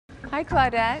Hi,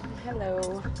 Claudette.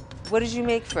 Hello. What did you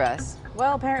make for us?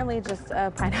 Well, apparently just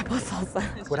pineapple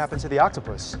salsa. What happened to the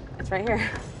octopus? It's right here.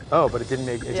 Oh, but it didn't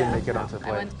make it onto the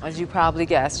plate. As you probably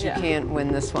guessed, Yeah. you can't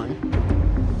win this one.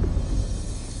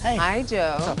 Hey. Hi,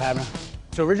 Joe. What's up, Padma?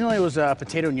 So originally it was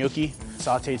potato gnocchi,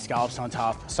 sauteed scallops on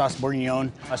top, sauce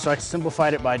bourguignon. So I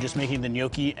simplified it by just making the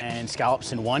gnocchi and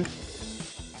scallops in one.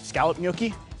 Scallop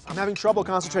gnocchi. I'm having trouble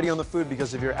concentrating on the food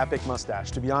because of your epic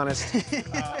mustache, to be honest.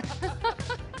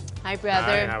 Hi, brother.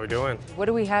 Hi, how we doing? What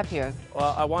do we have here?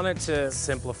 Well, I wanted to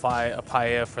simplify a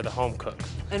paella for the home cook.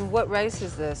 And what rice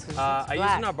is this? 'Cause it's I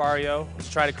black. used an arborio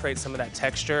to try to create some of that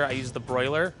texture. I used the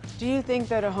broiler. Do you think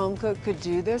that a home cook could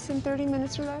do this in 30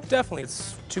 minutes or less? Definitely,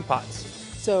 it's 2 pots.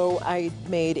 So I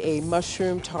made a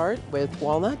mushroom tart with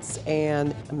walnuts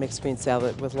and a mixed green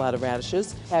salad with a lot of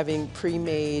radishes. Having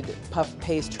pre-made puff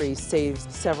pastry saves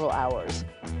several hours.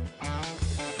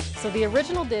 So the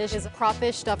original dish is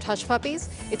crawfish stuffed hush puppies.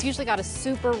 It's usually got a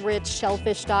super rich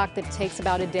shellfish stock that takes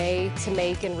about a day to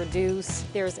make and reduce.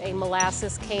 There's a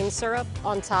molasses cane syrup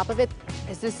on top of it.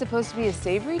 Is this supposed to be a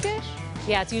savory dish?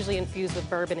 Yeah, it's usually infused with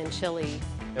bourbon and chili.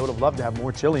 I would have loved to have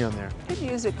more chili on there. Could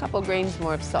use a couple grains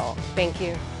more of salt. Thank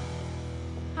you.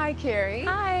 Hi, Carrie.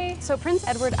 Hi. So Prince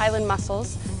Edward Island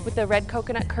mussels with the red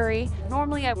coconut curry.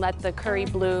 Normally I let the curry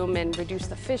bloom and reduce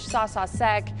the fish sauce au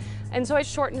sec, and so I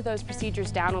shortened those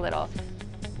procedures down a little.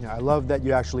 Yeah, I love that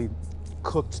you actually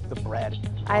cooked the bread.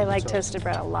 I like So- toasted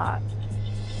bread a lot.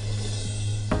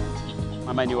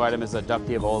 My menu item is a duck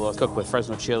diavolo cooked with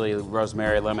Fresno chili,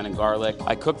 rosemary, lemon, and garlic.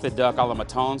 I cook the duck a la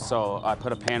maton, so I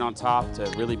put a pan on top to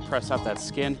really press out that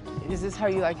skin. Is this how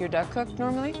you like your duck cooked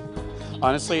normally?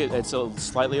 Honestly, it's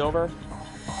slightly over.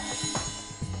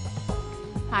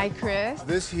 Hi, Chris.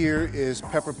 This here is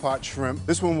pepper pot shrimp.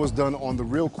 This one was done on the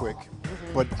real quick,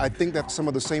 but I think that some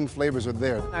of the same flavors are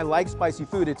there. I like spicy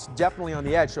food. It's definitely on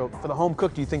the edge. So for the home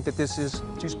cook, do you think that this is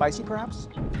too spicy, perhaps?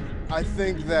 I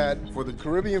think that for the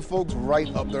Caribbean folks,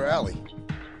 right up their alley.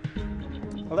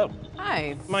 Hello.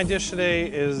 Hi. My dish today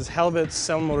is halibut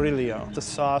salmorejo. The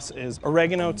sauce is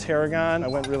oregano, tarragon. I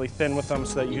went really thin with them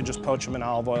so that you could just poach them in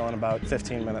olive oil in about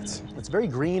 15 minutes. It's very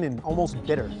green and almost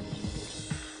bitter.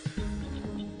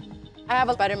 I have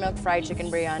a buttermilk fried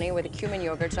chicken biryani with a cumin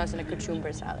yogurt sauce and a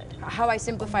cucumber salad. How I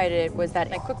simplified it was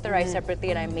that I cooked the rice separately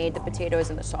and I made the potatoes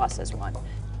and the sauce as one.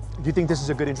 Do you think this is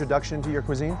a good introduction to your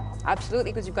cuisine?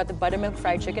 Absolutely, because you've got the buttermilk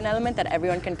fried chicken element that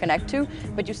everyone can connect to,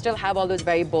 but you still have all those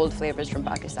very bold flavors from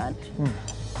Pakistan.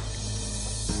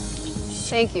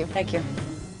 Thank you. Thank you.